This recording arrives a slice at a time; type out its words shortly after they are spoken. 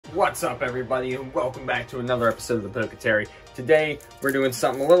What's up, everybody, and welcome back to another episode of the Poketery. Today, we're doing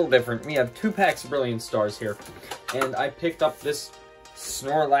something a little different. We have 2 packs of Brilliant Stars here, and I picked up this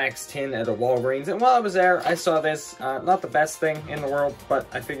Snorlax tin at a Walgreens, and while I was there, I saw this. Not the best thing in the world, but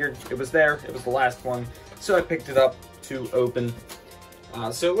I figured it was there. It was the last one, so I picked it up to open.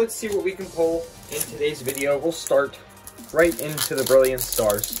 So let's see what we can pull in today's video. We'll start right into the Brilliant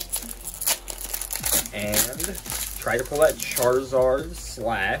Stars, and try to pull that Charizard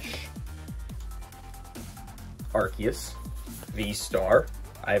 / Arceus V-Star.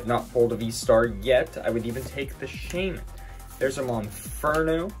 I have not pulled a V-Star yet. I would even take the Shaman. There's a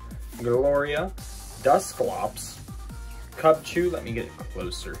Monferno, Gloria, Dusclops, Cubchoo. Let me get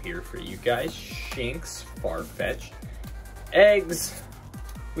closer here for you guys. Shinx, Farfetch'd, Eggs.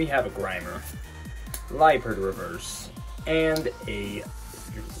 We have a Grimer, Liepard Reverse, and a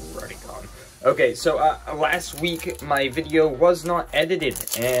Rudicon. Okay, so last week my video was not edited,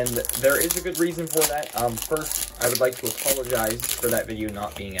 and there is a good reason for that. First, I would like to apologize for that video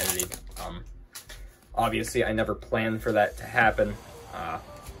not being edited. Obviously, I never planned for that to happen.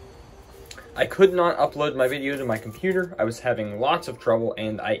 I could not upload my video to my computer. I was having lots of trouble,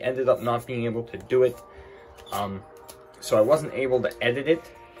 and I ended up not being able to do it. So I wasn't able to edit it.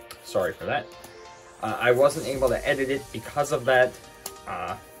 Sorry for that. I wasn't able to edit it because of that.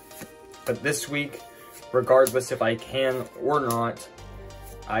 But this week, regardless if I can or not,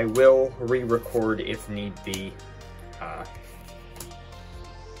 I will re-record if need be,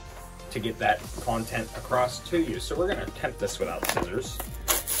 to get that content across to you. So we're going to attempt this without scissors.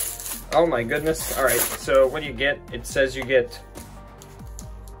 Oh my goodness. Alright, so what do you get? It says you get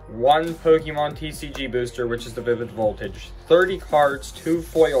 1 Pokemon TCG booster, which is the Vivid Voltage, 30 cards, 2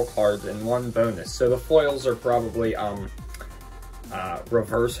 foil cards, and 1 bonus. So the foils are probably,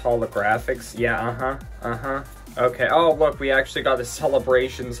 reverse holographics. Yeah, okay. Oh, look, we actually got a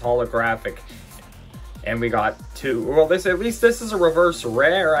Celebrations holographic. And we got 2. Well, at least this is a reverse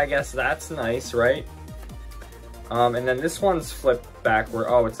rare. I guess that's nice, right? And then this one's flipped backward.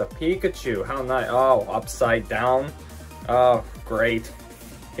 Oh, it's a Pikachu. How nice. Oh, upside down. Oh, great.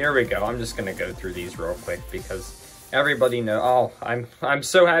 Here we go. I'm just gonna go through these real quick because everybody knows. Oh, I'm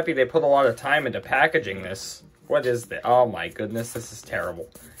so happy they put a lot of time into packaging this. What is this? Oh my goodness, this is terrible.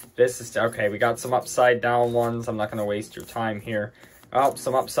 This is, okay, we got some upside down ones. I'm not going to waste your time here. Oh,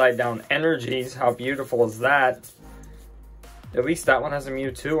 some upside down energies. How beautiful is that? At least that one has a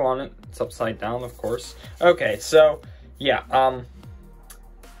Mewtwo on it. It's upside down, of course. Okay, so, yeah,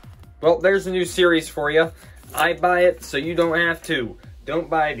 well, there's a new series for you. I buy it, so you don't have to. Don't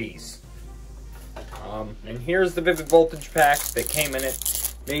buy these. And here's the Vivid Voltage pack that came in it.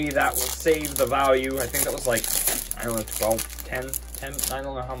 Maybe that will save the value. I think that was like, I don't know, 12, 10, I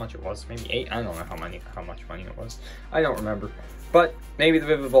don't know how much it was. Maybe 8, I don't know how much money it was. I don't remember. But maybe the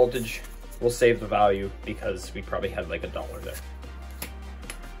Vivid Voltage will save the value because we probably had like $1 there.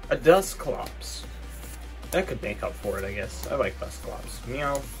 A Dusclops. That could make up for it, I guess. I like Dusclops.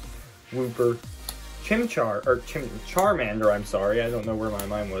 Meow, Wooper, Charmander, I'm sorry. I don't know where my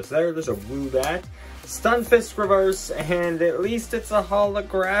mind was there. There's a Woobat. Stunfisk Reverse, and at least it's a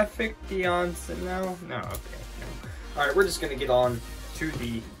holographic Beyonce. No, okay. No. Alright, we're just going to get on to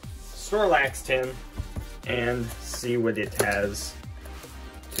the Snorlax tin and see what it has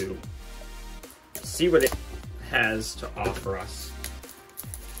to offer us.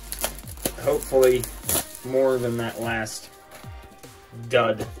 Hopefully, more than that last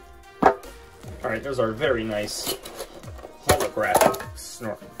dud. Alright, those are very nice holographic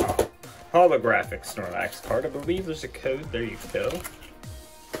Snorlax card. I believe there's a code. There you go.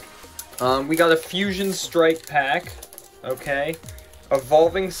 We got a Fusion Strike pack. Okay.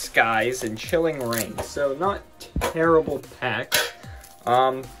 Evolving Skies and Chilling Rain. So, not terrible pack.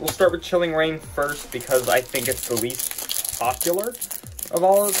 We'll start with Chilling Rain first because I think it's the least popular of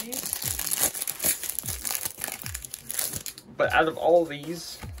all of these. But out of all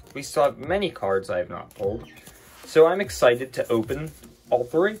these, we still have many cards I have not pulled. So I'm excited to open all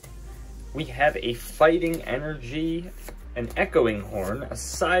 3. We have a Fighting Energy, an Echoing Horn, a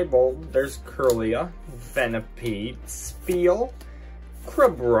Cybold, there's Curlia, Venipede, Spheal,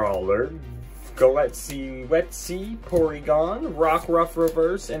 Crabrawler, Galetsy, Wetsy, Porygon, Rockruff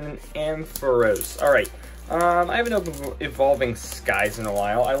Reverse, and an Ampharos. Alright, I haven't opened Evolving Skies in a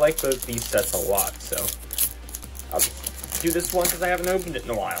while. I like these sets a lot, so I'll just do this one because I haven't opened it in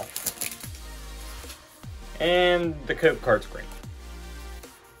a while. And the code card's great.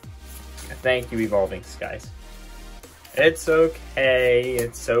 Thank you, Evolving Skies. It's okay,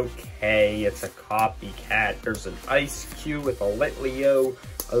 it's okay, it's a copycat. There's an Ice Cube with a Litleo,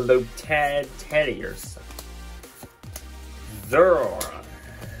 a Lotad, Teddiers, Zora,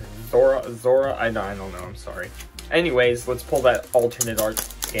 Zora, I don't know, I'm sorry. Anyways, let's pull that alternate art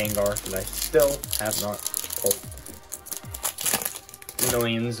Gengar that I still have not pulled.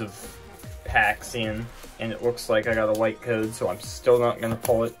 Millions of packs in, and it looks like I got a white code, so I'm still not gonna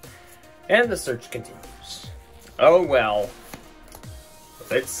pull it. And the search continues. Oh well.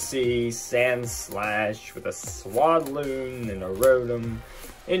 Let's see, Sandslash with a Swadloon and a Rotom,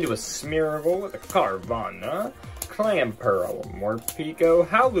 into a Smeargle with a Carvana, Clamperl, Morpeko,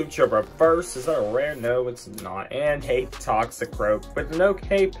 Howlucha Reverse, is that a rare? No, it's not, and a Toxicroak with an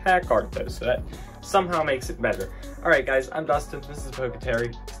okay pack art though, so that somehow makes it better. Alright guys, I'm Dustin, this is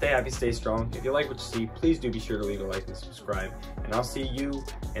Poketery, stay happy, stay strong, if you like what you see, please do be sure to leave a like and subscribe, and I'll see you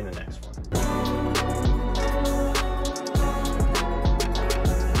in the next one.